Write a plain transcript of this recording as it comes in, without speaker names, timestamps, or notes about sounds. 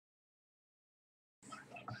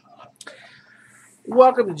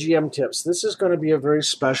Welcome to GM Tips. This is going to be a very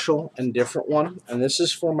special and different one, and this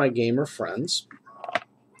is for my gamer friends.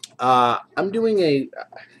 I'm doing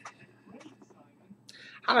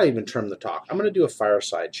how do I even term the talk? I'm going to do a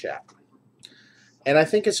fireside chat. And I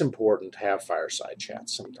think it's important to have fireside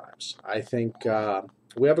chats sometimes. I think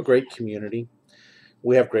we have a great community.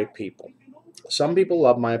 We have great people. Some people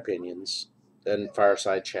love my opinions and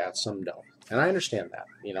fireside chats, some don't. And I understand that.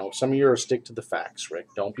 Some of you are stick to the facts, Rick.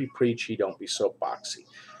 Don't be preachy, don't be soapboxy.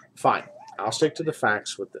 Fine. I'll stick to the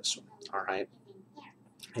facts with this one. All right.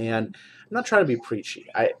 And I'm not trying to be preachy.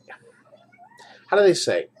 How do they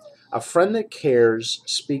say? A friend that cares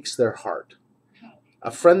speaks their heart.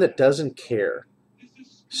 A friend that doesn't care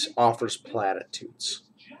offers platitudes.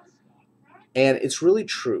 And it's really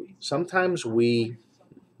true. Sometimes I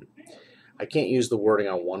can't use the wording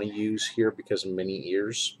I want to use here because of many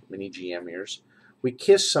GM ears. We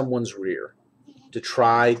kiss someone's rear to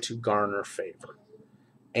try to garner favor.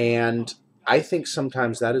 And I think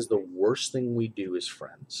sometimes that is the worst thing we do as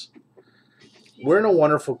friends. We're in a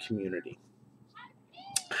wonderful community.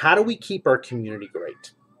 How do we keep our community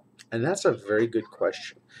great? And that's a very good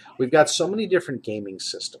question. We've got so many different gaming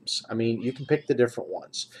systems. I mean, you can pick the different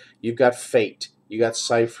ones. You've got Fate. You got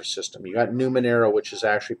Cypher System. You got Numenera, which is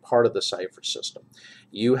actually part of the Cypher System.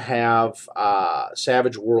 You have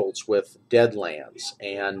Savage Worlds with Deadlands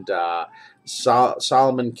and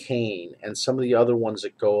Solomon Kane and some of the other ones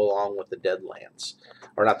that go along with the Deadlands.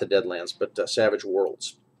 Or not the Deadlands, but Savage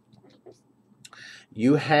Worlds.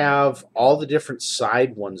 You have all the different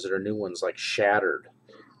side ones that are new ones like Shattered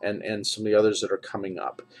and some of the others that are coming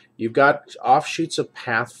up. You've got offshoots of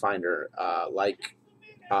Pathfinder like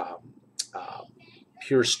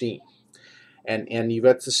Pure Steam. And you've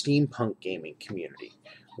got the steampunk gaming community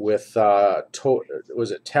with,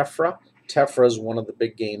 was it Tefra? Tefra is one of the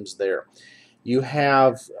big games there. You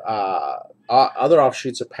have other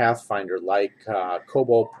offshoots of Pathfinder like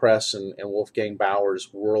Cobalt Press and Wolfgang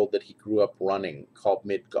Bauer's world that he grew up running called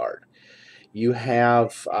Midgard. You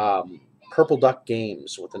have Purple Duck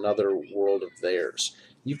Games with another world of theirs.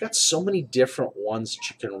 You've got so many different ones that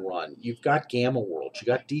you can run. You've got Gamma World. You've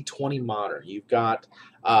got D20 Modern. You've got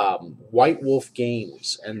White Wolf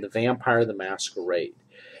Games and the Vampire the Masquerade.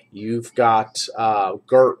 You've got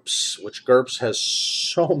GURPS, which GURPS has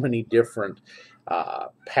so many different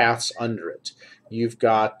paths under it. You've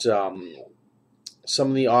got some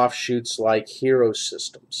of the offshoots like Hero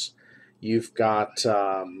Systems. You've got,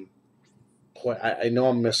 I know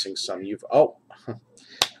I'm missing some.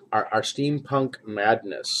 Our Steampunk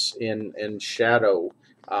Madness in Shadow.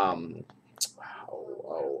 I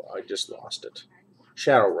just lost it.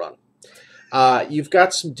 Shadowrun. You've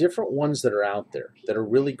got some different ones that are out there that are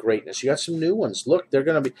really greatness. You got some new ones. Look, they're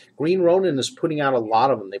going to be. Green Ronin is putting out a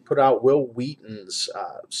lot of them. They put out Will Wheaton's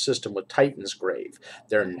system with Titan's Grave.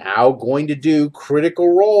 They're now going to do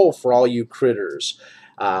Critical Role for all you critters.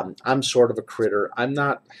 I'm sort of a critter. I'm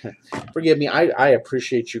not. Forgive me. I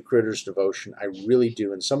appreciate you critters' devotion. I really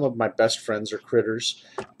do. And some of my best friends are critters.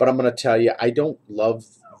 But I'm going to tell you, I don't love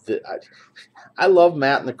I love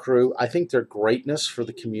Matt and the crew. I think they're greatness for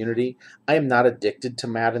the community. I am not addicted to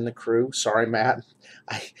Matt and the crew. Sorry, Matt.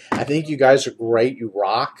 I think you guys are great. You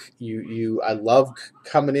rock. I love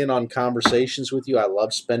coming in on conversations with you. I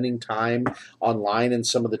love spending time online in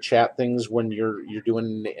some of the chat things when you're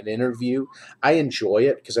doing an interview. I enjoy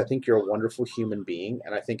it because I think you're a wonderful human being,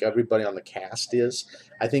 and I think everybody on the cast is.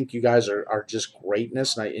 I think you guys are just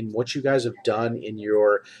greatness, and in what you guys have done in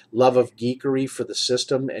your love of geekery for the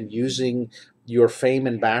system and using your fame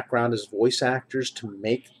and background as voice actors to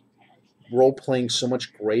make role-playing so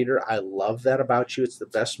much greater. I love that about you. It's the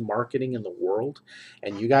best marketing in the world,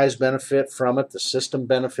 and you guys benefit from it. The system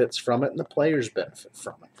benefits from it, and the players benefit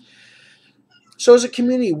from it. So as a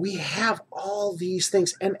community, we have all these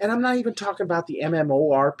things, and I'm not even talking about the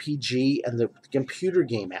MMORPG and the computer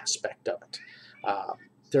game aspect of it.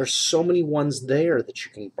 There's so many ones there that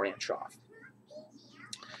you can branch off.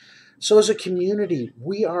 So as a community,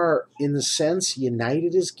 we are, in the sense,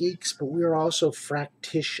 united as geeks, but we are also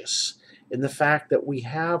fractious in the fact that we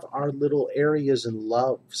have our little areas and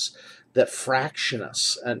loves that fraction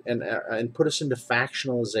us and put us into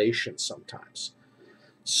factionalization sometimes.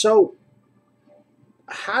 So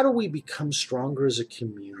how do we become stronger as a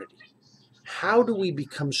community? How do we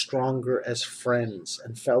become stronger as friends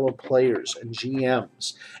and fellow players and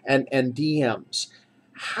GMs and DMs?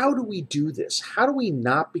 How do we do this? How do we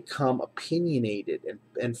not become opinionated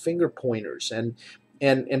and finger pointers and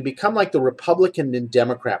become like the Republican and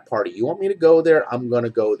Democrat Party? You want me to go there? I'm going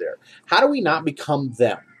to go there. How do we not become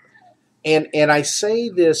them? And I say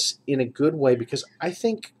this in a good way because I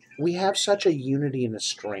think we have such a unity and a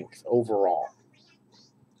strength overall.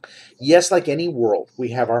 Yes, like any world, we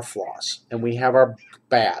have our flaws and we have our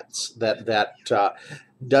bads.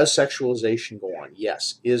 Does sexualization go on?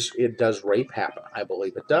 Yes. Does rape happen? I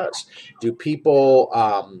believe it does. Do people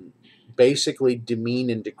basically demean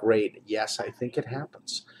and degrade? Yes, I think it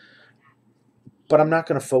happens. But I'm not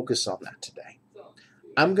going to focus on that today.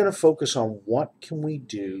 I'm going to focus on what can we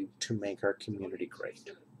do to make our community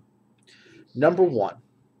great. Number one,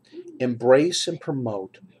 embrace and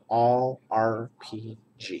promote all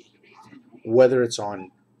RPG, whether it's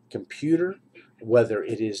on computer, whether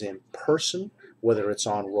it is in person, whether it's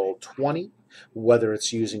on Roll20, whether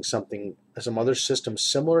it's using some other system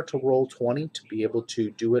similar to Roll20 to be able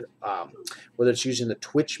to do it, whether it's using the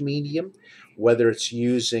Twitch medium, whether it's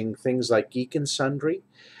using things like Geek and Sundry,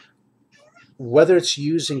 whether it's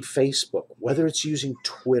using Facebook, whether it's using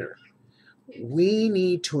Twitter. We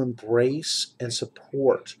need to embrace and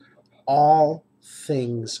support all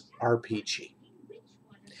things RPG.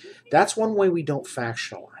 That's one way we don't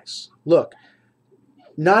factionalize. Look,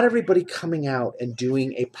 not everybody coming out and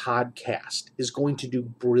doing a podcast is going to do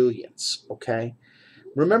brilliance, okay?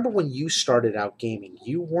 Remember when you started out gaming,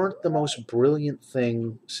 you weren't the most brilliant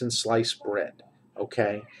thing since sliced bread,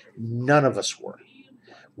 okay? None of us were.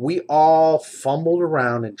 We all fumbled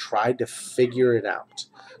around and tried to figure it out.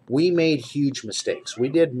 We made huge mistakes. We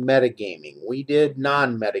did metagaming. We did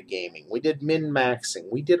non-metagaming. We did min-maxing.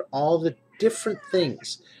 We did all the different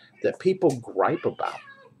things that people gripe about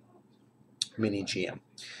mini GM.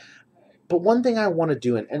 But one thing I want to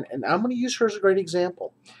do, and I'm going to use her as a great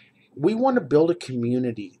example, we want to build a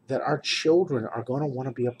community that our children are going to want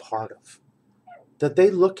to be a part of. That they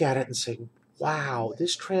look at it and say, wow,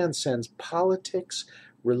 this transcends politics,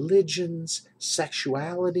 religions,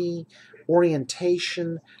 sexuality,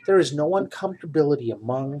 orientation. There is no uncomfortability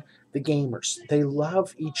among the gamers. They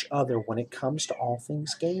love each other when it comes to all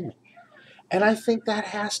things gaming. And I think that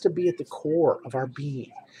has to be at the core of our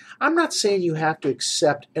being. I'm not saying you have to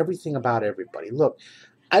accept everything about everybody. Look,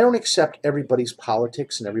 I don't accept everybody's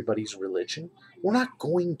politics and everybody's religion. We're not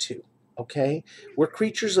going to, okay? We're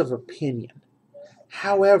creatures of opinion.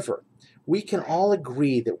 However, we can all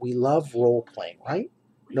agree that we love role-playing, right?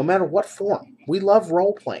 No matter what form. We love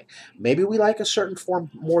role-playing. Maybe we like a certain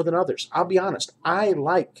form more than others. I'll be honest. I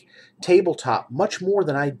like tabletop much more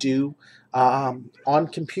than I do on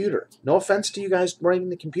computer. No offense to you guys running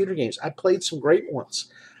the computer games. I played some great ones.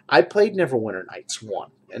 I played Neverwinter Nights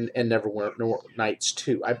 1 and Neverwinter Nights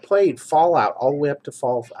 2. I played Fallout all the way up to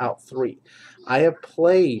Fallout 3. I have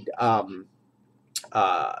played Elder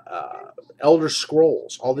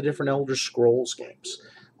Scrolls, all the different Elder Scrolls games,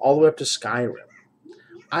 all the way up to Skyrim.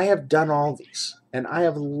 I have done all these, and I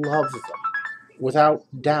have loved them. Without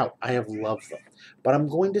doubt, I have loved them. But I'm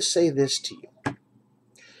going to say this to you.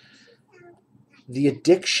 The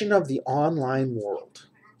addiction of the online world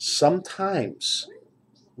sometimes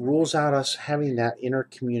rules out us having that inner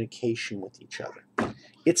communication with each other.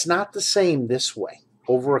 It's not the same this way,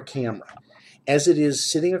 over a camera, as it is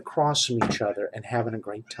sitting across from each other and having a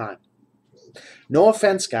great time. No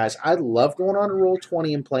offense, guys. I love going on to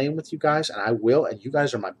Roll20 and playing with you guys, and I will, and you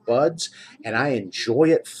guys are my buds, and I enjoy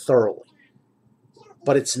it thoroughly.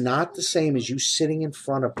 But it's not the same as you sitting in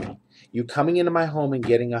front of me, you coming into my home and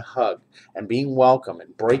getting a hug, and being welcome,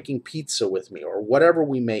 and breaking pizza with me, or whatever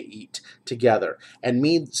we may eat together, and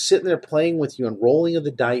me sitting there playing with you and rolling of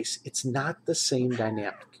the dice. It's not the same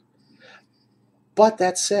dynamic. But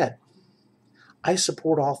that said, I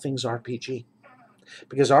support all things RPG.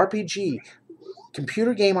 Because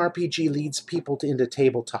computer game RPG leads people into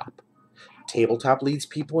tabletop. Tabletop leads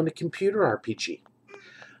people into computer RPG.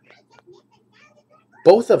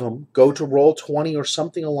 Both of them go to Roll20 or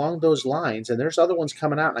something along those lines, and there's other ones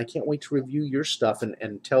coming out, and I can't wait to review your stuff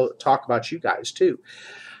and talk about you guys too.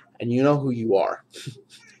 And you know who you are.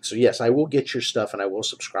 So yes, I will get your stuff, and I will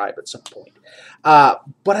subscribe at some point.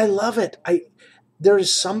 But I love it. There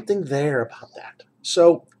is something there about that.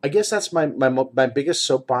 So I guess that's my biggest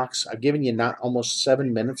soapbox. I've given you not almost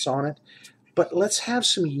 7 minutes on it. But let's have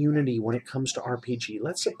some unity when it comes to RPG.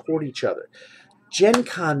 Let's support each other. Gen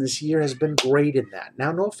Con this year has been great in that.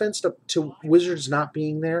 Now, no offense to Wizards not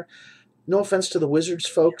being there. No offense to the Wizards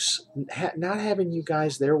folks. Not having you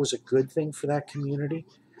guys there was a good thing for that community,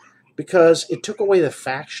 because it took away the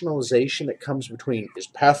factionalization that comes between, is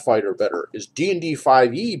Pathfinder better? Is D&D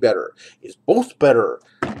 5e better? Is both better?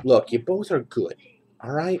 Look, you both are good.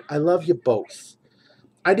 All right? I love you both.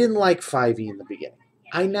 I didn't like 5e in the beginning.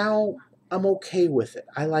 I'm okay with it.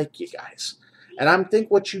 I like you guys. And I think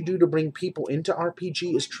what you do to bring people into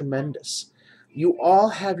RPG is tremendous. You all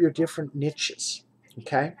have your different niches,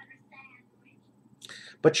 okay?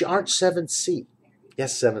 But you aren't 7th Sea.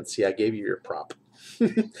 Yes, 7th Sea, I gave you your prop.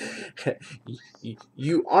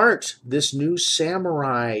 You aren't this new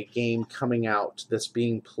samurai game coming out that's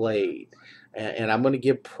being played. And I'm going to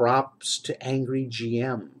give props to Angry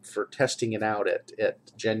GM for testing it out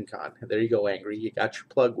at Gen Con. There you go, Angry. You got your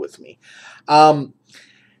plug with me. Um,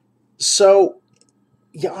 so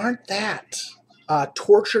you aren't that.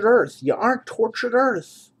 Tortured Earth. You aren't Tortured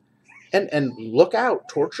Earth. And look out,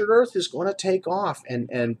 Tortured Earth is going to take off,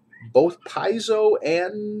 and both Paizo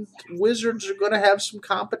and Wizards are going to have some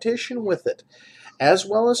competition with it, as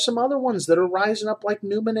well as some other ones that are rising up like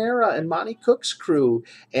Numenera and Monty Cook's crew,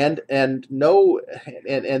 and no,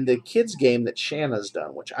 and the kids game that Shanna's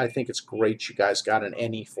done, which I think it's great. You guys got an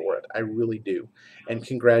Ennie for it, I really do, and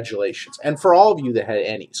congratulations. And for all of you that had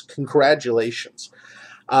Ennies, congratulations.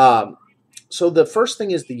 So the first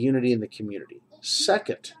thing is the unity in the community.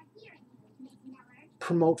 Second,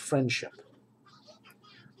 promote friendship.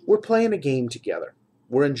 We're playing a game together.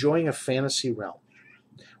 We're enjoying a fantasy realm.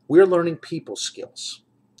 We're learning people skills.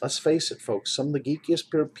 Let's face it, folks, some of the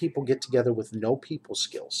geekiest people get together with no people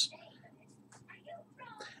skills.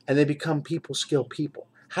 And they become people skill people.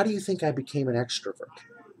 How do you think I became an extrovert?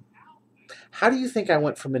 How do you think I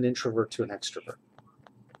went from an introvert to an extrovert?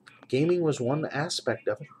 Gaming was one aspect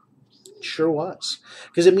of it. Sure was.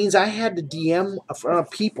 Because it means I had to DM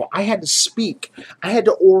people. I had to speak. I had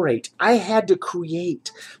to orate. I had to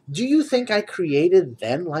create. Do you think I created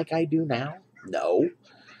then like I do now? No.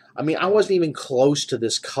 I mean, I wasn't even close to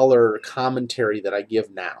this color commentary that I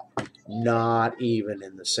give now. Not even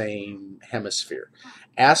in the same hemisphere.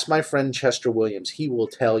 Ask my friend Chester Williams. He will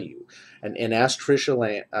tell you. And ask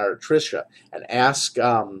Trisha. And ask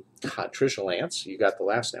God, Trisha Lance. You got the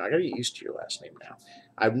last name. I got to get used to your last name now.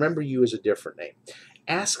 I remember you as a different name.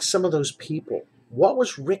 Ask some of those people, what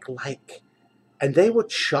was Rick like? And they would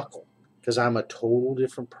chuckle, because I'm a total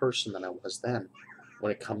different person than I was then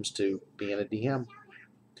when it comes to being a DM.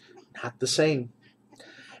 Not the same.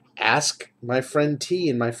 Ask my friend T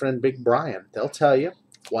and my friend Big Brian. They'll tell you,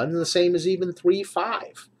 one the same as even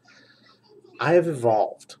 3-5. I have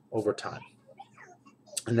evolved over time.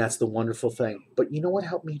 And that's the wonderful thing. But you know what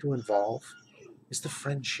helped me to evolve? Is the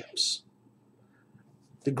friendships.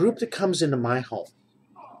 The group that comes into my home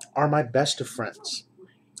are my best of friends.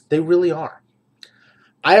 They really are.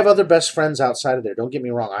 I have other best friends outside of there. Don't get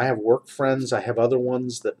me wrong. I have work friends. I have other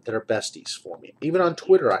ones that are besties for me. Even on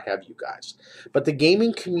Twitter, I have you guys. But the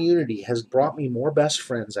gaming community has brought me more best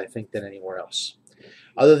friends, I think, than anywhere else.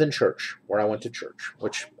 Other than church, where I went to church,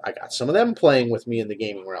 which I got some of them playing with me in the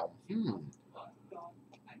gaming realm.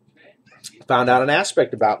 Found out an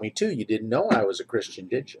aspect about me, too. You didn't know I was a Christian,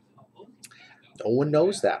 did you? No one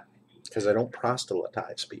knows that, because I don't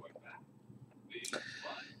proselytize people.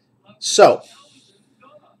 So,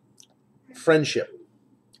 friendship,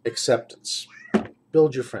 acceptance.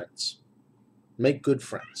 Build your friends. Make good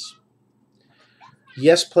friends.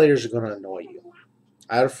 Yes, players are going to annoy you.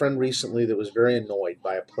 I had a friend recently that was very annoyed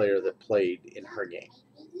by a player that played in her game.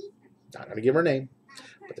 Not going to give her name,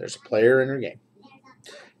 but there's a player in her game.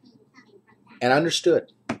 And I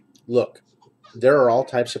understood. Look, there are all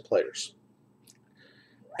types of players.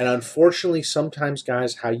 And unfortunately, sometimes,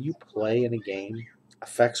 guys, how you play in a game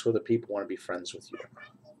affects whether people want to be friends with you or not.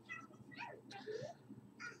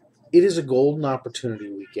 It is a golden opportunity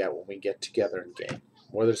we get when we get together in game.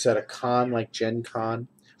 Whether it's at a con like Gen Con,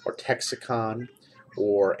 or Texicon,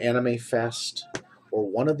 or Anime Fest, or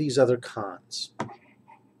one of these other cons.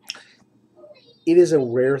 It is a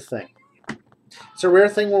rare thing. It's a rare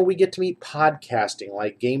thing where we get to meet podcasting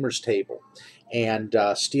like Gamers Table and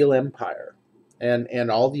Steel Empire and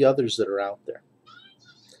all the others that are out there.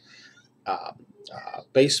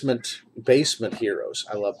 Basement Heroes.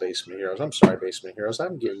 I love Basement Heroes. I'm sorry, Basement Heroes.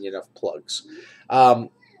 I'm giving you enough plugs.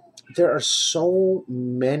 There are so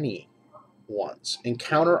many ones.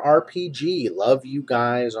 Encounter RPG. Love you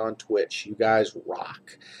guys on Twitch. You guys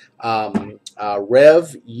rock.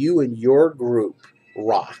 Rev, you and your group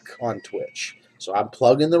rock on Twitch. So I'm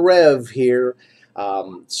plugging the Rev here.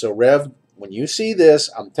 So Rev, when you see this,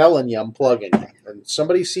 I'm telling you, I'm plugging you. And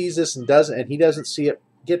somebody sees this and he doesn't see it,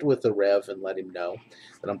 get with the Rev and let him know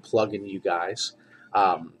that I'm plugging you guys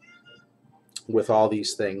with all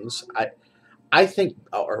these things. I think,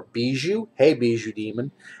 or Bijou, hey Bijou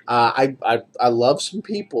Demon, I love some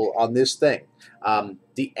people on this thing.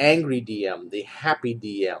 The angry DM, the happy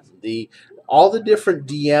DM, all the different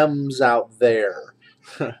DMs out there.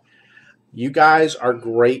 You guys are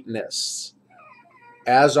greatness,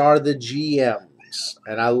 as are the GMs,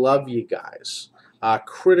 and I love you guys.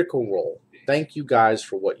 Critical Role, thank you guys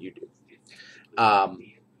for what you do.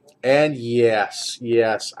 And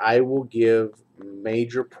yes, I will give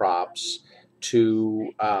major props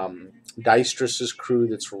to Dystress's crew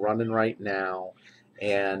that's running right now,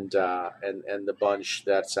 and the bunch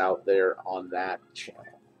that's out there on that channel.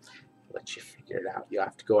 Let you figure it out. You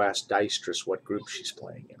have to go ask Dystress what group she's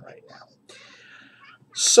playing in right now.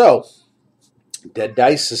 So, Dead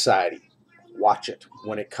Dice Society. Watch it.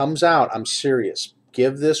 When it comes out, I'm serious.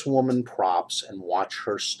 Give this woman props and watch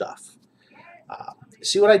her stuff.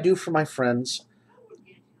 See what I do for my friends?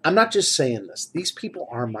 I'm not just saying this. These people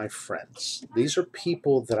are my friends. These are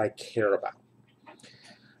people that I care about.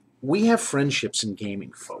 We have friendships in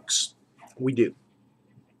gaming, folks. We do.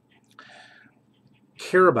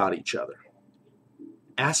 Care about each other.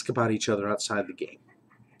 Ask about each other outside the game.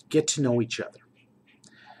 Get to know each other.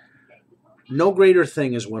 No greater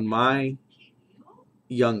thing is when my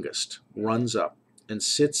youngest runs up and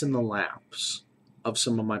sits in the laps of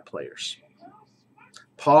some of my players.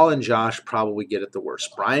 Paul and Josh probably get it the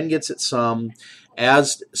worst. Brian gets it some,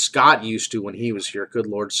 as Scott used to when he was here. Good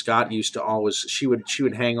Lord, Scott used to always, she would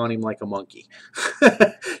hang on him like a monkey.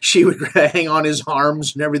 She would hang on his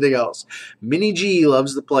arms and everything else. Minnie G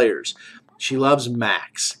loves the players. She loves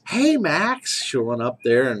Max. Hey, Max. She'll run up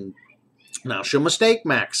there, and now she'll mistake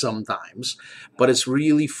Max sometimes, but it's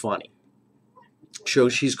really funny.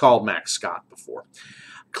 She's called Max Scott before.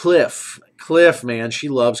 Cliff, man, she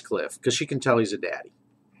loves Cliff because she can tell he's a daddy.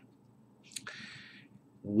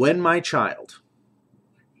 When my kids,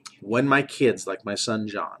 like my son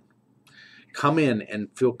John, come in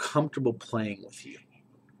and feel comfortable playing with you,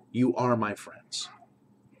 you are my friends.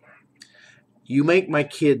 You make my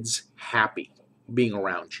kids happy being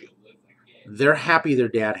around you. They're happy their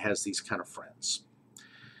dad has these kind of friends.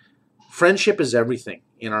 Friendship is everything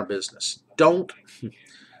in our business.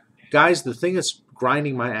 Guys, the thing that's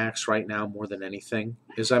grinding my axe right now more than anything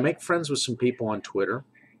is I make friends with some people on Twitter,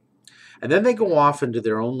 and then they go off into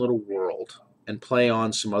their own little world and play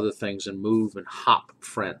on some other things and move and hop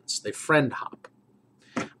friends. They friend hop.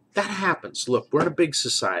 That happens. Look, we're in a big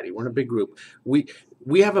society. We're in a big group.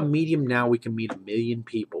 We have a medium now. We can meet 1 million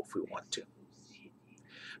people if we want to.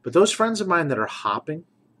 But those friends of mine that are hopping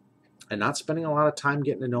and not spending a lot of time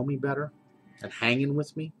getting to know me better and hanging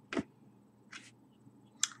with me,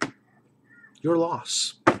 your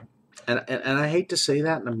loss. And I hate to say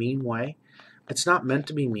that in a mean way. It's not meant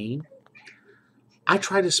to be mean. I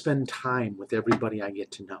try to spend time with everybody I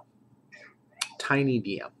get to know. Tiny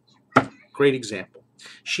DM. Great example.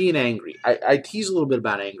 She and Angry. I tease a little bit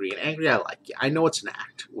about Angry. And Angry, I like you. I know it's an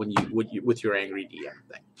act with your Angry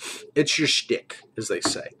DM thing. It's your shtick, as they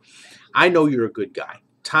say. I know you're a good guy.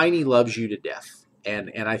 Tiny loves you to death.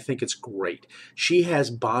 And I think it's great. She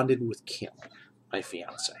has bonded with Kim, my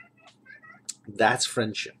fiance. That's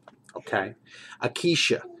friendship. Okay?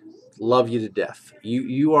 Akeisha, love you to death.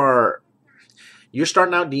 You're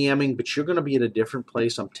starting out DMing, but you're going to be at a different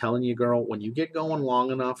place. I'm telling you, girl, when you get going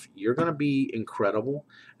long enough, you're going to be incredible.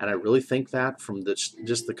 And I really think that from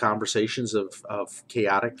just the conversations of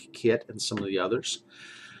Chaotic Kit and some of the others.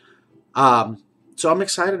 So I'm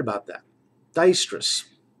excited about that. Dystress,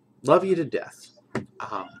 love you to death.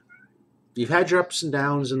 You've had your ups and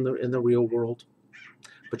downs in the real world,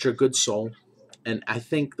 but you're a good soul. And I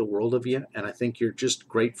think the world of you, and I think you're just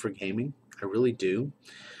great for gaming. I really do.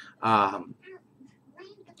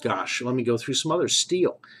 Gosh, let me go through some others.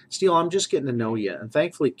 Steel, I'm just getting to know you. And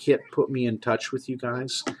thankfully, Kit put me in touch with you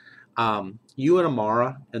guys. You and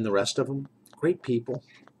Amara and the rest of them, great people.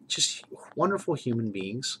 Just wonderful human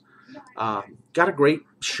beings. Got a great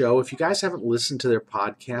show. If you guys haven't listened to their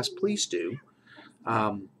podcast, please do.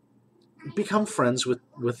 Become friends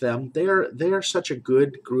with them. They are such a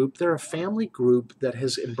good group. They're a family group that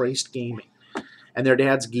has embraced gaming and their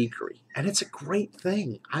dad's geekery. And it's a great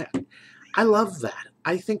thing. I love that.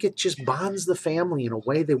 I think it just bonds the family in a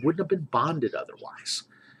way they wouldn't have been bonded otherwise.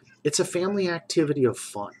 It's a family activity of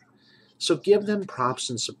fun. So give them props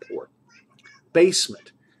and support.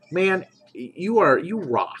 Basement. Man, you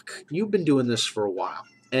rock. You've been doing this for a while.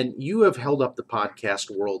 And you have held up the podcast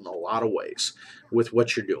world in a lot of ways with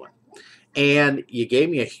what you're doing. And you gave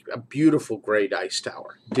me a beautiful gray dice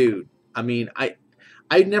tower. Dude, I mean, I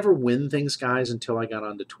never win things, guys, until I got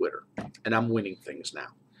onto Twitter. And I'm winning things now.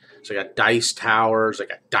 So I got dice towers, I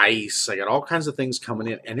got dice, I got all kinds of things coming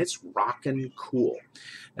in, and it's rocking cool.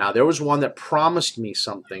 Now, there was one that promised me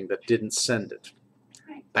something that didn't send it.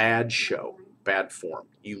 Bad show, bad form.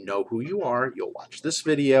 You know who you are, you'll watch this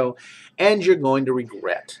video, and you're going to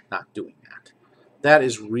regret not doing that. That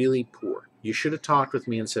is really poor. You should have talked with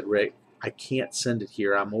me and said, Rick, I can't send it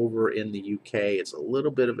here. I'm over in the UK. It's a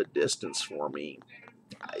little bit of a distance for me.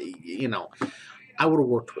 I would have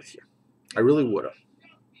worked with you. I really would have.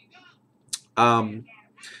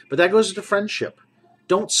 But that goes into friendship.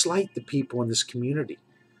 Don't slight the people in this community.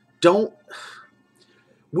 Don't.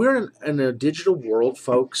 We're in a digital world,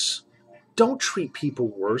 folks. Don't treat people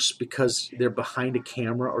worse because they're behind a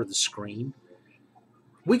camera or the screen.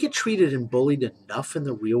 We get treated and bullied enough in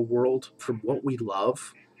the real world for what we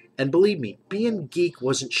love. And believe me, being geek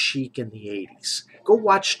wasn't chic in the 80s. Go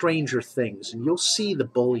watch Stranger Things and you'll see the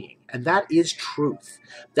bullying. And that is truth.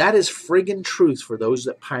 That is friggin' truth for those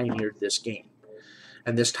that pioneered this game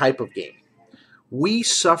and this type of game. We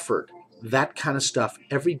suffered that kind of stuff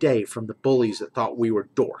every day from the bullies that thought we were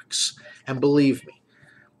dorks. And believe me,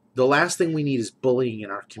 the last thing we need is bullying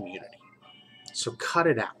in our community. So cut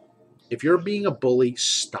it out. If you're being a bully,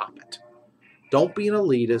 stop it. Don't be an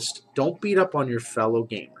elitist. Don't beat up on your fellow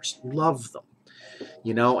gamers. Love them.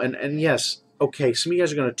 And yes, okay, some of you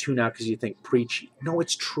guys are going to tune out because you think preachy. No,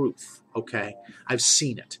 it's truth, okay? I've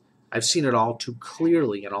seen it. I've seen it all too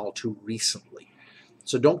clearly and all too recently.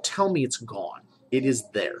 So don't tell me it's gone. It is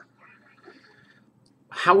there.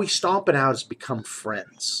 How we stomp it out is become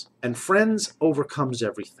friends. And friends overcomes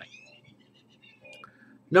everything.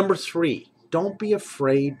 Number 3, don't be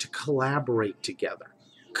afraid to collaborate together.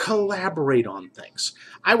 Collaborate on things.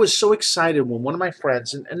 I was so excited when one of my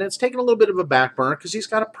friends, and it's taken a little bit of a back burner because he's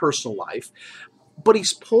got a personal life, but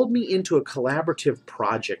he's pulled me into a collaborative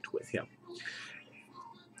project with him.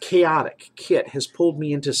 Chaotic Kit has pulled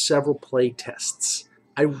me into several play tests.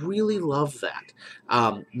 I really love that.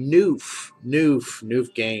 Noof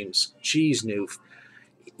Games. Jeez, Noof.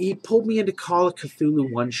 He pulled me into Call of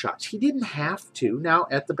Cthulhu one-shots. He didn't have to. Now,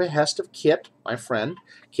 at the behest of Kit, my friend,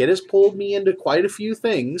 Kit has pulled me into quite a few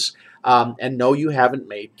things. And no, you haven't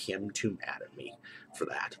made Kim too mad at me for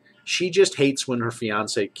that. She just hates when her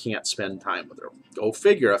fiance can't spend time with her. Go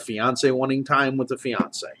figure, a fiance wanting time with a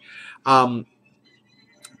fiance.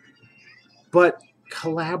 But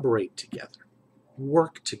collaborate together.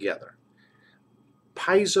 Work together.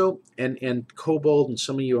 Paizo and Kobold and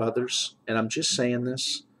some of you others, and I'm just saying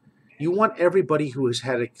this, you want everybody who has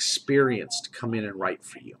had experience to come in and write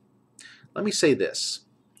for you. Let me say this.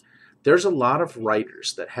 There's a lot of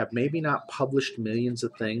writers that have maybe not published millions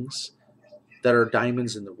of things that are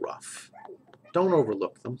diamonds in the rough. Don't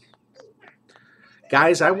overlook them.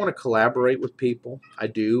 Guys, I want to collaborate with people. I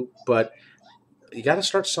do, but you got to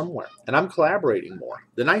start somewhere. And I'm collaborating more.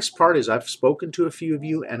 The nice part is I've spoken to a few of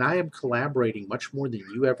you, and I am collaborating much more than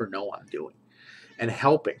you ever know I'm doing. And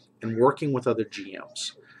helping and working with other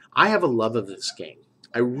GMs. I have a love of this game.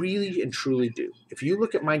 I really and truly do. If you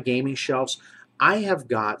look at my gaming shelves, I have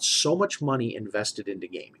got so much money invested into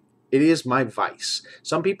gaming. It is my vice.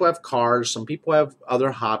 Some people have cars. Some people have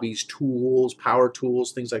other hobbies, tools, power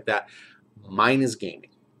tools, things like that. Mine is gaming.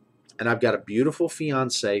 And I've got a beautiful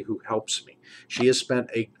fiance who helps me. She has bought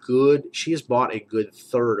a good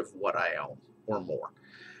third of what I own or more.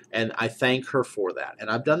 And I thank her for that. And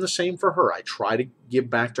I've done the same for her. I try to give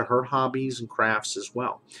back to her hobbies and crafts as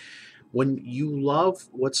well. When you love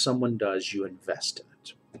what someone does, you invest in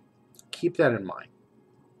it. Keep that in mind.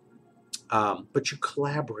 But you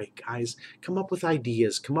collaborate, guys. Come up with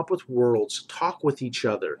ideas. Come up with worlds. Talk with each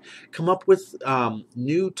other. Come up with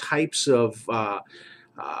new types of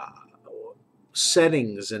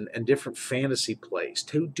settings and different fantasy plays.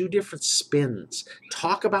 To do different spins.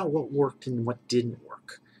 Talk about what worked and what didn't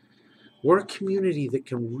work. We're a community that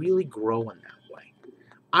can really grow in that way.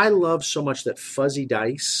 I love so much that Fuzzy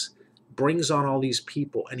Dice brings on all these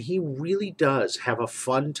people, and he really does have a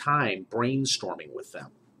fun time brainstorming with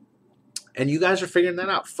them. And you guys are figuring that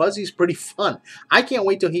out. Fuzzy's pretty fun. I can't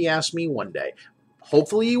wait till he asks me one day.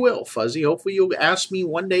 Hopefully he will, Fuzzy. Hopefully you'll ask me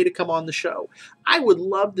one day to come on the show. I would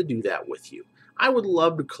love to do that with you. I would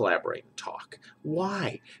love to collaborate and talk.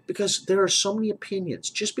 Why? Because there are so many opinions.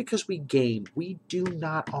 Just because we game, we do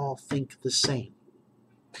not all think the same.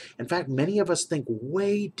 In fact, many of us think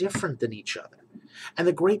way different than each other. And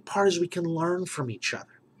the great part is we can learn from each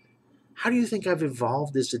other. How do you think I've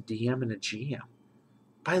evolved as a DM and a GM?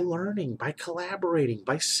 By learning, by collaborating,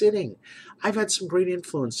 by sitting. I've had some great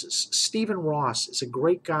influences. Stephen Ross is a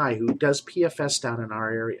great guy who does PFS down in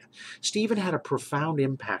our area. Stephen had a profound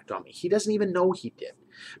impact on me. He doesn't even know he did,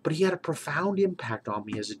 but he had a profound impact on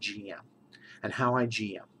me as a GM and how I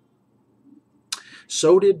GM.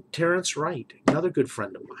 So did Terrence Wright, another good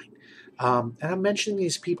friend of mine. And I'm mentioning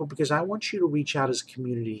these people because I want you to reach out as a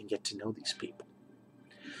community and get to know these people.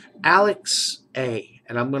 Alex A.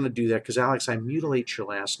 And I'm going to do that because, Alex, I mutilate your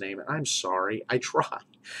last name, and I'm sorry. I try.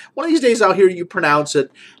 One of these days I'll hear you pronounce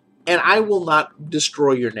it, and I will not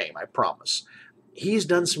destroy your name, I promise. He's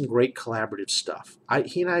done some great collaborative stuff.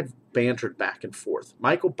 He and I have bantered back and forth.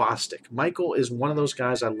 Michael Bostic. Michael is one of those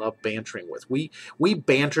guys I love bantering with. We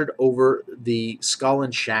bantered over the Skull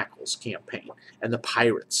and Shackles campaign and the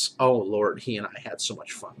Pirates. Oh Lord, he and I had so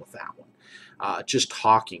much fun with that one. Just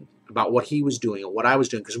talking about what he was doing and what I was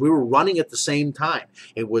doing because we were running at the same time.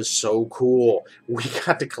 It was so cool. We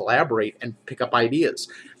got to collaborate and pick up ideas,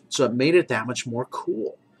 so it made it that much more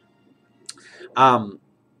cool.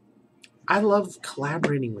 I love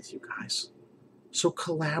collaborating with you guys. So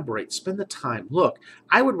collaborate. Spend the time. Look,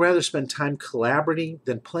 I would rather spend time collaborating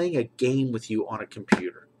than playing a game with you on a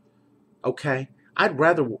computer. Okay? I'd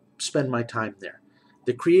rather spend my time there.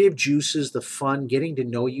 The creative juices, the fun, getting to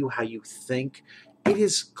know you, how you think, it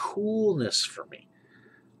is coolness for me.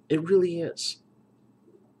 It really is.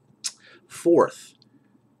 Fourth,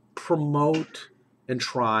 promote and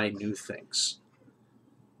try new things.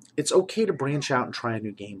 It's okay to branch out and try a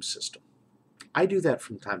new game system. I do that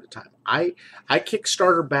from time to time. I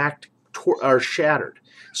Kickstarter backed Shattered,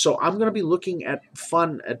 so I'm going to be looking at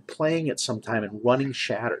fun at playing it sometime and running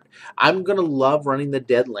Shattered. I'm going to love running the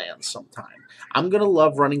Deadlands sometime. I'm going to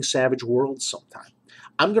love running Savage Worlds sometime.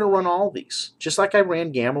 I'm going to run all these, just like I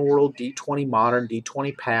ran Gamma World, D20 Modern,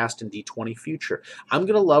 D20 Past, and D20 Future. I'm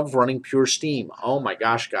going to love running Pure Steam. Oh my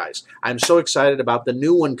gosh, guys. I'm so excited about the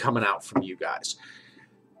new one coming out from you guys.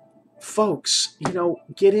 Folks,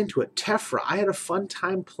 get into it. Tefra, I had a fun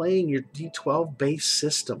time playing your D12 base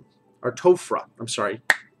system. Or Tofra, I'm sorry.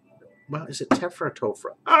 Well, is it Tefra or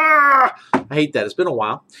Tofra? I hate that. It's been a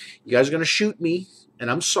while. You guys are going to shoot me, and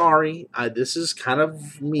I'm sorry. This is kind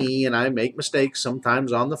of me, and I make mistakes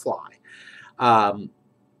sometimes on the fly.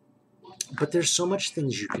 But there's so much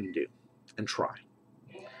things you can do and try.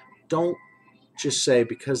 Don't just say,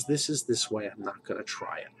 because this is this way, I'm not going to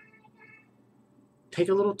try it. Take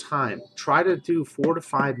a little time. Try to do 4 to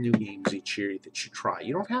 5 new games each year that you try.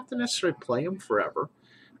 You don't have to necessarily play them forever,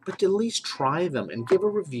 but at least try them and give a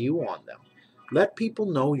review on them. Let people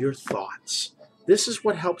know your thoughts. This is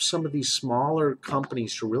what helps some of these smaller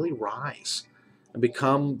companies to really rise and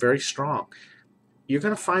become very strong. You're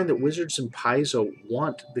going to find that Wizards and Paizo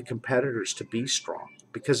want the competitors to be strong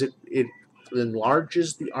because it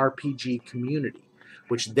enlarges the RPG community,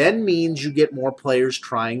 which then means you get more players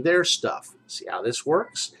trying their stuff. See how this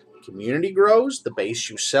works? The community grows, the base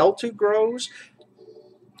you sell to grows,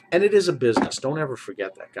 and it is a business. Don't ever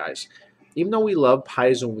forget that, guys. Even though we love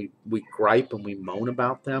Paizo and we gripe and we moan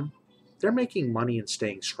about them, they're making money and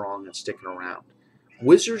staying strong and sticking around.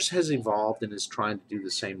 Wizards has evolved and is trying to do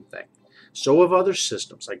the same thing. So have other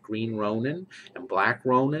systems like Green Ronin and Black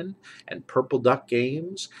Ronin and Purple Duck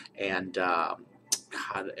Games and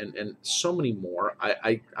and so many more.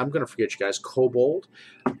 I'm going to forget you guys. Kobold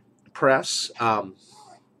Press,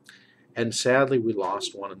 and sadly we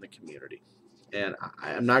lost one in the community. And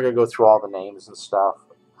I'm not going to go through all the names and stuff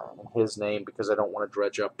in his name because I don't want to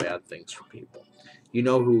dredge up bad things for people. You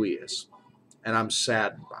know who he is, and I'm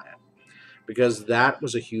saddened by it because that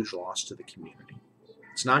was a huge loss to the community.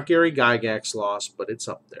 It's not Gary Gygax's loss, but it's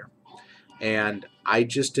up there. And I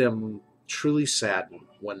just am truly saddened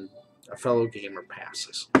when a fellow gamer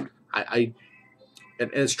passes. And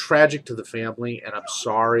it's tragic to the family, and I'm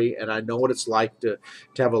sorry, and I know what it's like to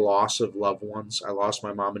have a loss of loved ones. I lost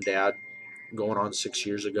my mom and dad going on 6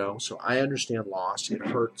 years ago, so I understand loss. It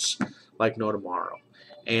hurts like no tomorrow.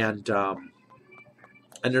 And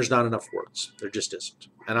there's not enough words. There just isn't.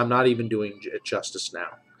 And I'm not even doing it justice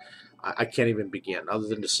now. I can't even begin, other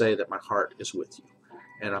than to say that my heart is with you,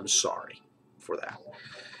 and I'm sorry for that.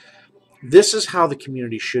 This is how the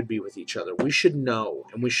community should be with each other. We should know,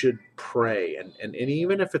 and we should pray, and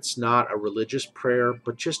even if it's not a religious prayer,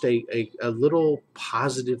 but just a little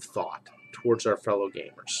positive thought towards our fellow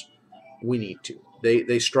gamers. We need to.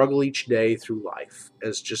 They struggle each day through life,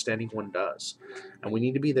 as just anyone does, and we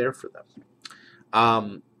need to be there for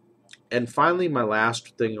them. And finally, my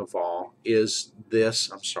last thing of all is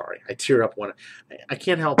this. I'm sorry. I tear up when I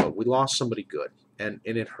can't help it. We lost somebody good, and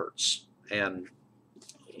it hurts. And,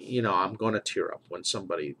 I'm going to tear up when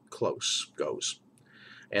somebody close goes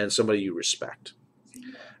and somebody you respect.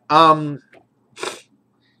 Last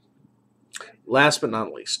but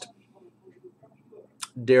not least,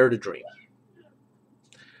 dare to dream.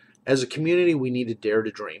 As a community, we need to dare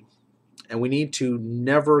to dream, and we need to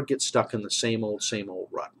never get stuck in the same old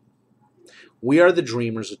rut. We are the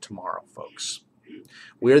dreamers of tomorrow, folks.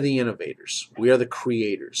 We are the innovators. We are the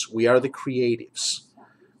creators. We are the creatives.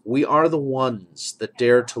 We are the ones that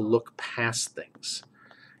dare to look past things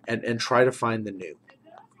and try to find the new.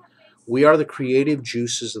 We are the creative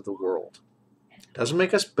juices of the world. It doesn't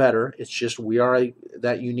make us better. It's just we are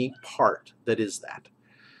that unique part that is that.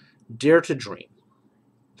 Dare to dream.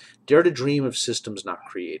 Dare to dream of systems not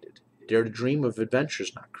created. Dare to dream of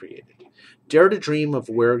adventures not created. Dare to dream of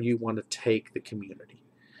where you want to take the community.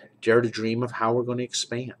 Dare to dream of how we're going to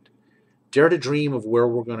expand. Dare to dream of where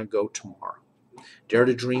we're going to go tomorrow. Dare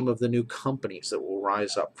to dream of the new companies that will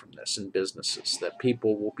rise up from this and businesses that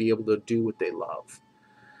people will be able to do what they love.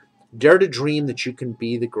 Dare to dream that you can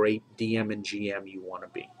be the great DM and GM you want to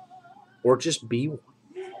be, or just be one.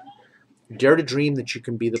 Dare to dream that you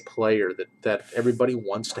can be the player that everybody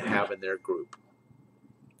wants to have in their group.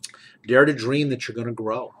 Dare to dream that you're going to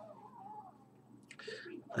grow.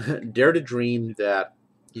 Dare to dream that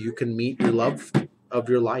you can meet your love of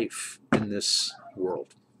your life in this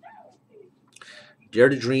world. Dare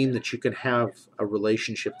to dream that you can have a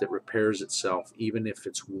relationship that repairs itself even if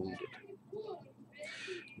it's wounded.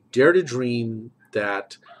 Dare to dream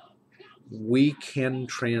that we can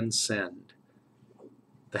transcend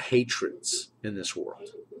the hatreds in this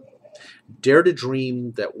world. Dare to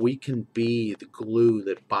dream that we can be the glue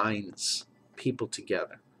that binds people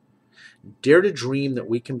together. Dare to dream that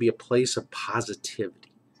we can be a place of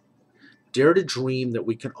positivity. Dare to dream that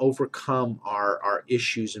we can overcome our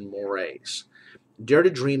issues and mores. Dare to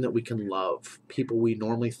dream that we can love people we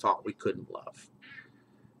normally thought we couldn't love.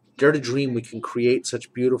 Dare to dream we can create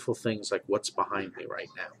such beautiful things like what's behind me right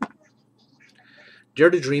now. Dare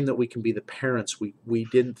to dream that we can be the parents we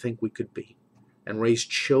didn't think we could be and raise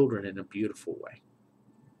children in a beautiful way.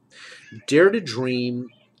 Dare to dream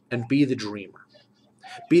and be the dreamer.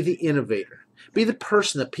 Be the innovator. Be the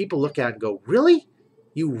person that people look at and go, really?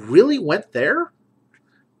 You really went there?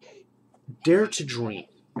 Dare to dream.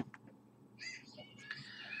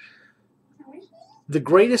 The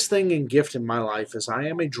greatest thing and gift in my life is I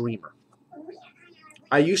am a dreamer.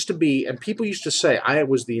 I used to be, and people used to say, I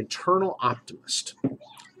was the eternal optimist.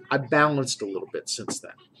 I balanced a little bit since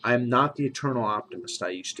then. I am not the eternal optimist I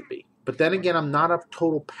used to be. But then again, I'm not a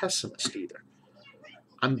total pessimist either.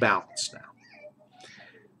 I'm balanced now.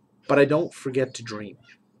 But I don't forget to dream.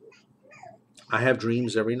 I have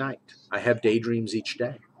dreams every night. I have daydreams each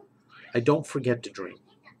day. I don't forget to dream.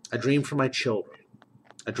 I dream for my children.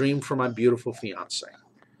 I dream for my beautiful fiance.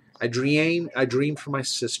 I dream for my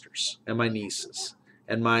sisters and my nieces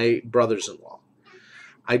and my brothers-in-law.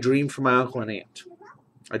 I dream for my uncle and aunt.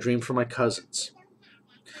 I dream for my cousins.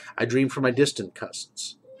 I dream for my distant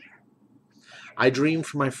cousins. I dream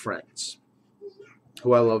for my friends,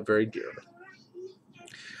 who I love very dearly.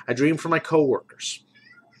 I dream for my coworkers.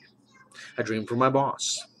 I dream for my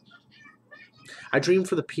boss. I dream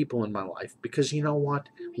for the people in my life because you know what?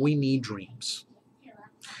 We need dreams.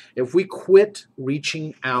 If we quit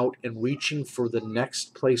reaching out and reaching for the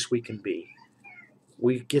next place we can be,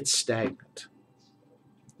 we get stagnant.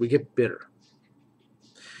 We get bitter.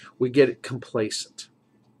 We get complacent.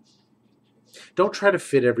 Don't try to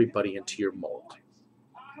fit everybody into your mold.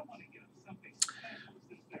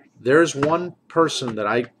 There's one person that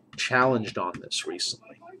I challenged on this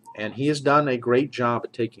recently, and he has done a great job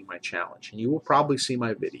at taking my challenge, and you will probably see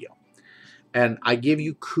my video. And I give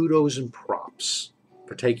you kudos and props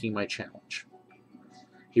for taking my challenge.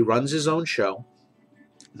 He runs his own show.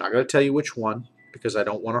 I'm not going to tell you which one because I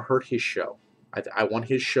don't want to hurt his show. I want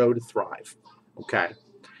his show to thrive. Okay?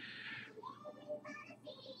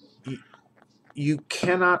 You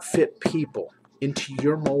cannot fit people into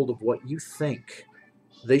your mold of what you think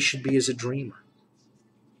they should be as a dreamer.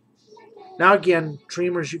 Now again,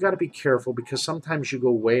 dreamers, you got to be careful because sometimes you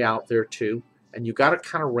go way out there too, and you got to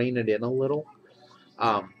kind of rein it in a little.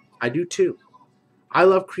 I do too. I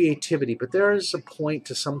love creativity, but there is a point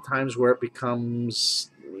to sometimes where it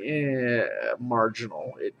becomes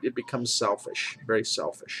marginal. It becomes selfish, very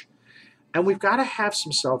selfish. And we've got to have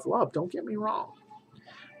some self-love, don't get me wrong.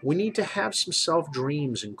 We need to have some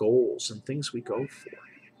self-dreams and goals and things we go for.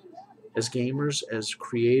 As gamers, as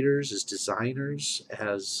creators, as designers,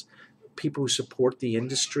 as people who support the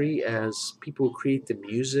industry, as people who create the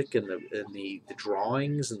music and the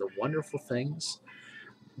drawings and the wonderful things,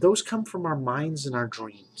 those come from our minds and our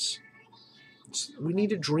dreams. We need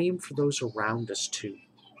to dream for those around us too.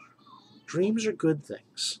 Dreams are good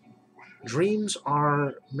things. Dreams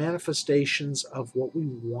are manifestations of what we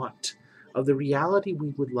want, of the reality we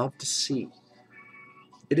would love to see.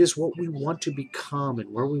 It is what we want to become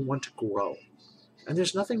and where we want to grow. And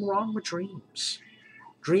there's nothing wrong with dreams.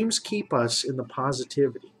 Dreams keep us in the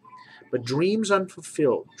positivity. But dreams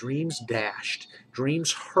unfulfilled, dreams dashed,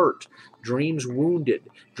 dreams hurt, dreams wounded,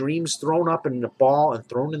 dreams thrown up in a ball and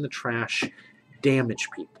thrown in the trash damage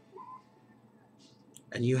people.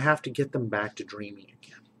 And you have to get them back to dreaming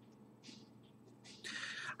again.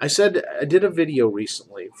 I did a video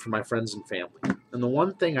recently for my friends and family. And the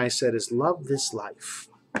one thing I said is love this life.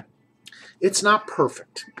 It's not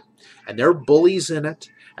perfect. And there are bullies in it,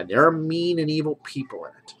 and there are mean and evil people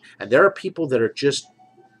in it. And there are people that are just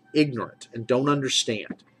ignorant and don't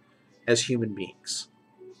understand as human beings.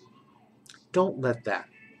 Don't let that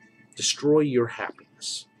destroy your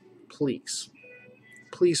happiness. Please.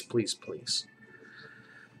 Please, please, please.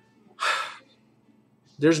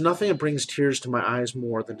 There's nothing that brings tears to my eyes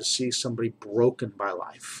more than to see somebody broken by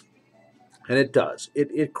life. And it does.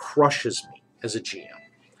 It crushes me as a GM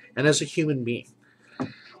and as a human being.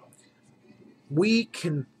 We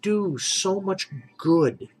can do so much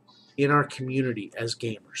good in our community as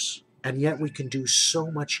gamers, and yet we can do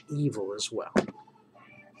so much evil as well.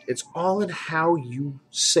 It's all in how you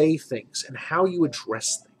say things and how you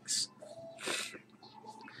address things.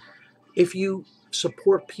 If you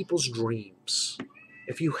support people's dreams,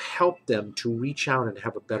 if you help them to reach out and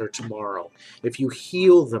have a better tomorrow, if you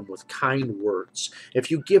heal them with kind words, if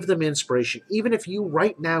you give them inspiration, even if you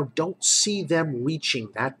right now don't see them reaching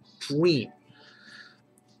that dream,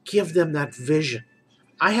 give them that vision.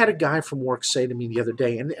 I had a guy from work say to me the other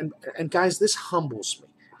day, and guys, this humbles me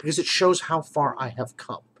because it shows how far I have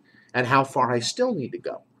come and how far I still need to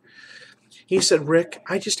go. He said, Rick,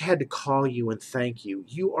 I just had to call you and thank you.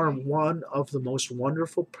 You are one of the most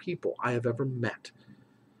wonderful people I have ever met.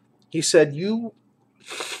 He said, you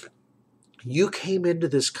came into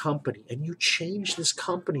this company and you changed this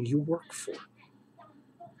company you work for.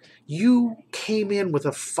 You came in with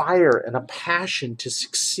a fire and a passion to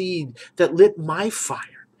succeed that lit my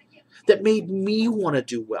fire, that made me want to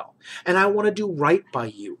do well. And I want to do right by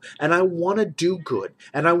you. And I want to do good.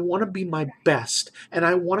 And I want to be my best. And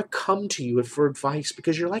I want to come to you for advice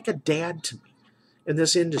because you're like a dad to me in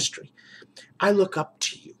this industry. I look up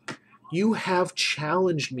to you. You have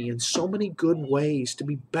challenged me in so many good ways to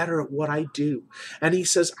be better at what I do. And he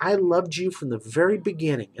says, I loved you from the very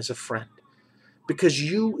beginning as a friend because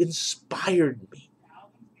you inspired me.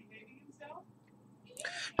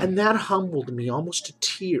 And that humbled me almost to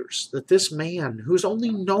tears that this man who's only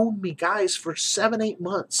known me, guys, for 7-8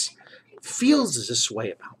 months feels this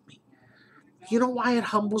way about me. You know why it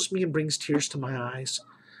humbles me and brings tears to my eyes?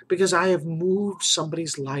 Because I have moved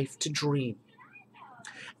somebody's life to dream.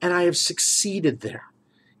 And I have succeeded there.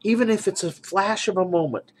 Even if it's a flash of a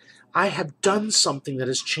moment, I have done something that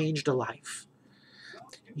has changed a life.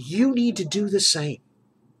 You need to do the same.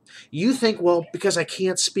 You think, well, because I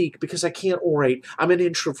can't speak, because I can't orate, I'm an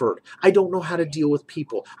introvert. I don't know how to deal with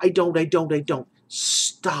people. I don't.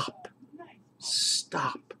 Stop.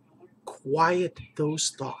 Stop. Quiet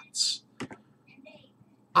those thoughts.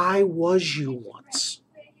 I was you once.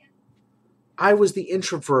 I was the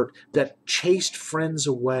introvert that chased friends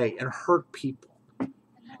away and hurt people.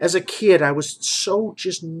 As a kid, I was so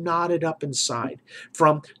just knotted up inside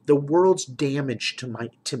from the world's damage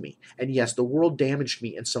to me. And yes, the world damaged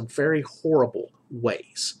me in some very horrible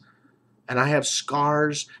ways. And I have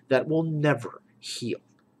scars that will never heal.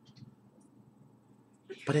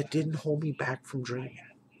 But it didn't hold me back from dreaming.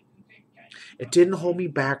 It didn't hold me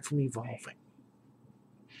back from evolving.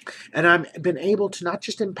 And I've been able to not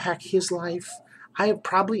just impact his life, I have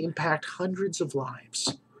probably impacted hundreds of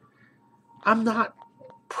lives. I'm not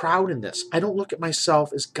proud in this. I don't look at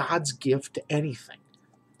myself as God's gift to anything.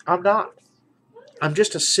 I'm not. I'm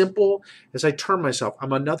just as simple as I term myself.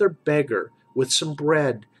 I'm another beggar with some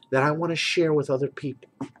bread that I want to share with other people.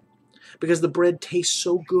 Because the bread tastes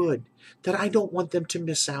so good that I don't want them to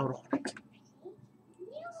miss out on it.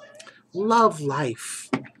 Love life.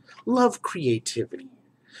 Love creativity.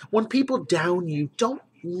 When people down you, don't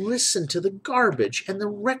listen to the garbage and the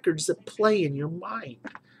records that play in your mind.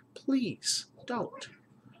 Please don't.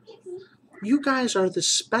 You guys are the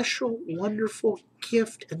special, wonderful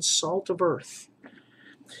gift and salt of earth.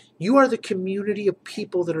 You are the community of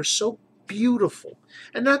people that are so beautiful.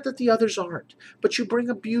 And not that the others aren't, but you bring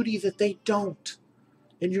a beauty that they don't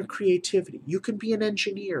in your creativity. You can be an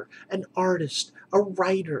engineer, an artist, a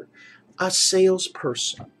writer, a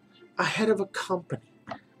salesperson, a head of a company,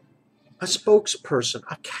 a spokesperson,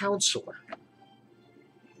 a counselor,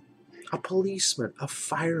 a policeman, a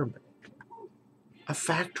fireman, a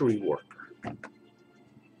factory worker,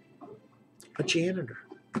 a janitor.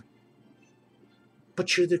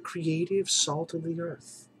 But you're the creative salt of the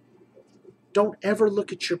earth. Don't ever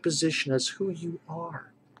look at your position as who you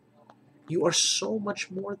are. You are so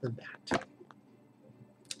much more than that.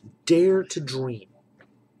 Dare to dream.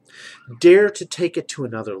 Dare to take it to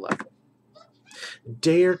another level.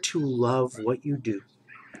 Dare to love what you do.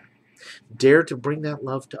 Dare to bring that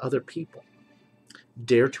love to other people.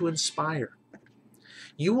 Dare to inspire.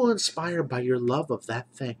 You will inspire by your love of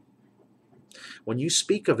that thing. When you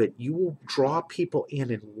speak of it, you will draw people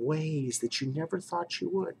in ways that you never thought you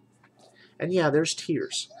would. And yeah, there's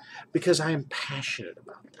tears because I am passionate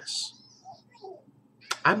about this.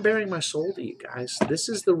 I'm bearing my soul to you guys. This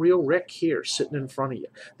is the real Rick here sitting in front of you.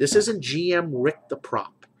 This isn't GM Rick the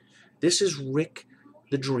prop. This is Rick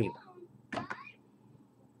the dreamer.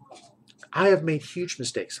 I have made huge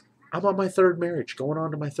mistakes. I'm on my third marriage, going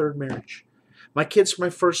on to my third marriage. My kids from my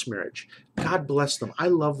first marriage, God bless them. I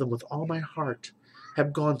love them with all my heart,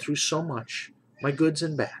 have gone through so much, my goods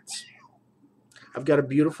and bads. I've got a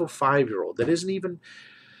beautiful 5-year-old that isn't even,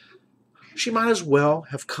 she might as well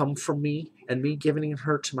have come from me and me giving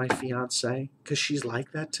her to my fiance because she's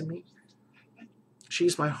like that to me.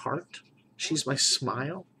 She's my heart. She's my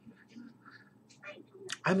smile.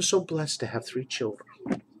 I'm so blessed to have 3 children.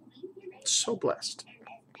 So blessed.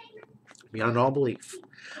 Beyond all belief.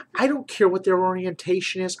 I don't care what their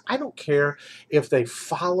orientation is. I don't care if they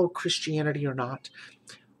follow Christianity or not.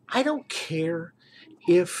 I don't care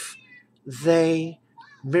if they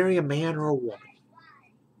marry a man or a woman.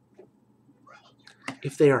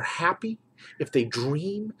 If they are happy, if they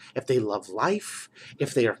dream, if they love life,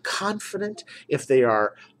 if they are confident, if they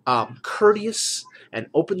are courteous and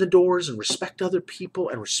open the doors and respect other people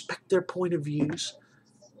and respect their point of views,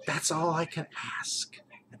 that's all I can ask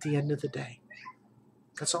at the end of the day.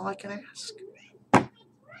 That's all I can ask.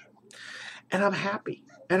 And I'm happy.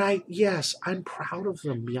 And I'm proud of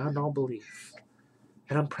them beyond all belief.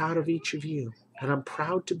 And I'm proud of each of you. And I'm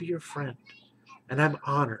proud to be your friend. And I'm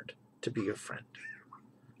honored to be your friend.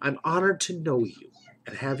 I'm honored to know you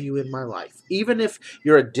and have you in my life. Even if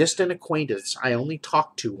you're a distant acquaintance I only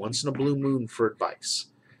talk to once in a blue moon for advice,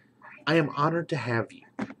 I am honored to have you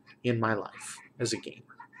in my life as a gamer.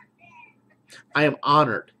 I am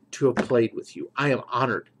honored to have played with you. I am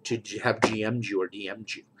honored to have GM'd you or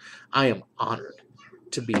DM'd you. I am honored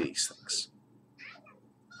to be these things.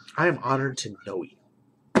 I am honored to know you.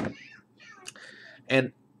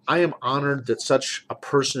 And I am honored that such a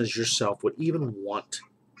person as yourself would even want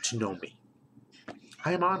to know me.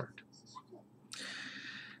 I am honored.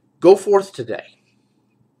 Go forth today.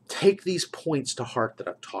 Take these points to heart that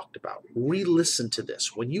I've talked about. Re-listen to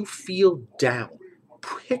this. When you feel down,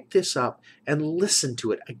 pick this up and listen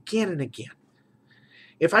to it again and again.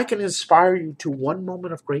 If I can inspire you to one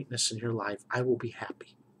moment of greatness in your life, I will be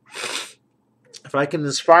happy. If I can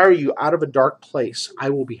inspire you out of a dark place, I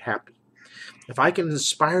will be happy. If I can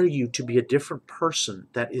inspire you to be a different person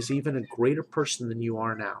that is even a greater person than you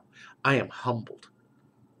are now, I am humbled.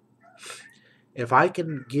 If I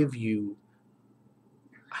can give you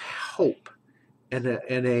hope and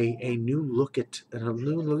a new look at and a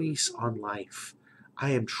new lease on life,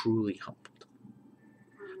 I am truly humbled.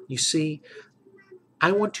 You see,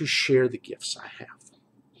 I want to share the gifts I have.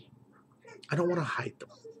 I don't want to hide them.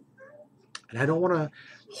 And I don't want to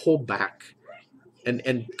hold back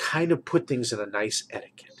and kind of put things in a nice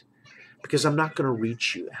etiquette, because I'm not going to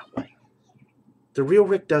reach you that way. The real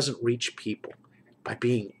Rick doesn't reach people by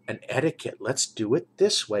being an etiquette. Let's do it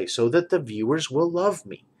this way so that the viewers will love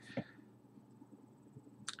me.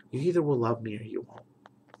 You either will love me or you won't.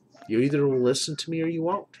 You either will listen to me or you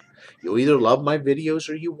won't. You'll either love my videos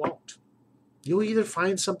or you won't. You'll either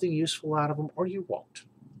find something useful out of them or you won't.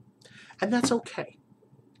 And that's okay.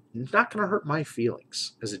 It's not going to hurt my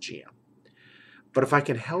feelings as a GM. But if I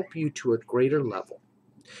can help you to a greater level,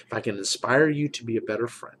 if I can inspire you to be a better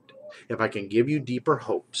friend, if I can give you deeper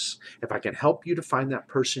hopes, if I can help you to find that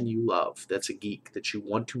person you love that's a geek that you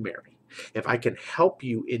want to marry, if I can help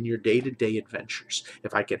you in your day-to-day adventures,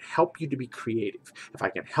 if I can help you to be creative, if I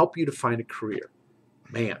can help you to find a career,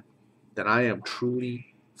 man, then I am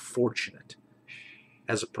truly fortunate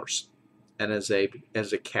as a person and as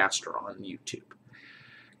a caster on YouTube.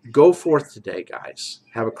 Go forth today, guys.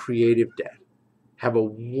 Have a creative day. Have a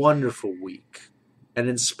wonderful week. And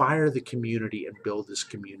inspire the community and build this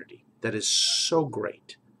community that is so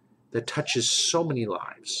great, that touches so many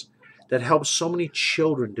lives, that helps so many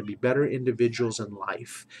children to be better individuals in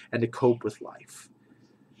life and to cope with life.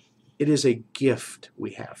 It is a gift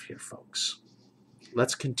we have here, folks.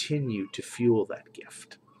 Let's continue to fuel that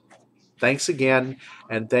gift. Thanks again,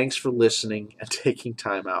 and thanks for listening and taking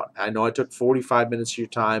time out. I know I took 45 minutes of your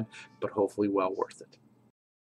time, but hopefully well worth it.